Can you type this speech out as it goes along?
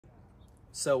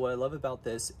So what I love about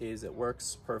this is it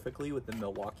works perfectly with the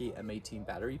Milwaukee M18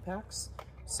 battery packs.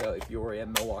 So if you're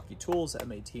in Milwaukee tools,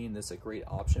 M18, this is a great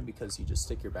option because you just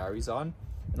stick your batteries on.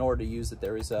 In order to use it,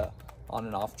 there is a on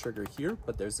and off trigger here,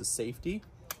 but there's a safety.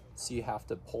 So you have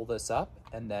to pull this up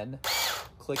and then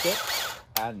click it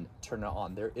and turn it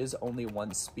on. There is only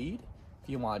one speed. If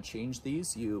you want to change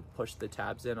these, you push the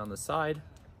tabs in on the side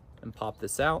and pop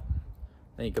this out.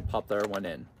 Then you can pop the other one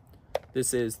in.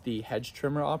 This is the hedge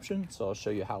trimmer option, so I'll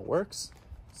show you how it works.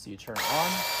 So you turn it on,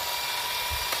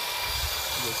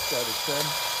 you just go to trim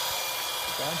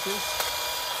the branches.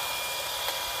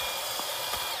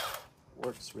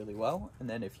 Works really well. And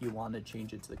then if you want to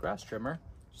change it to the grass trimmer,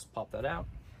 just pop that out,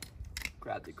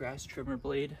 grab the grass trimmer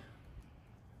blade,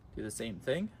 do the same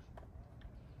thing,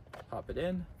 pop it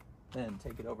in, then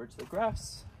take it over to the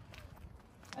grass,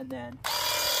 and then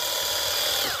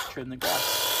just trim the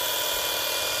grass.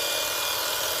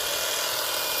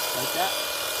 Like that.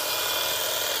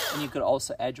 And you could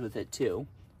also edge with it too.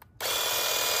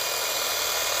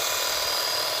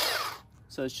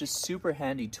 So it's just super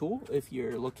handy tool if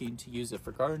you're looking to use it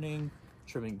for gardening,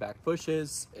 trimming back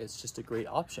bushes. It's just a great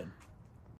option.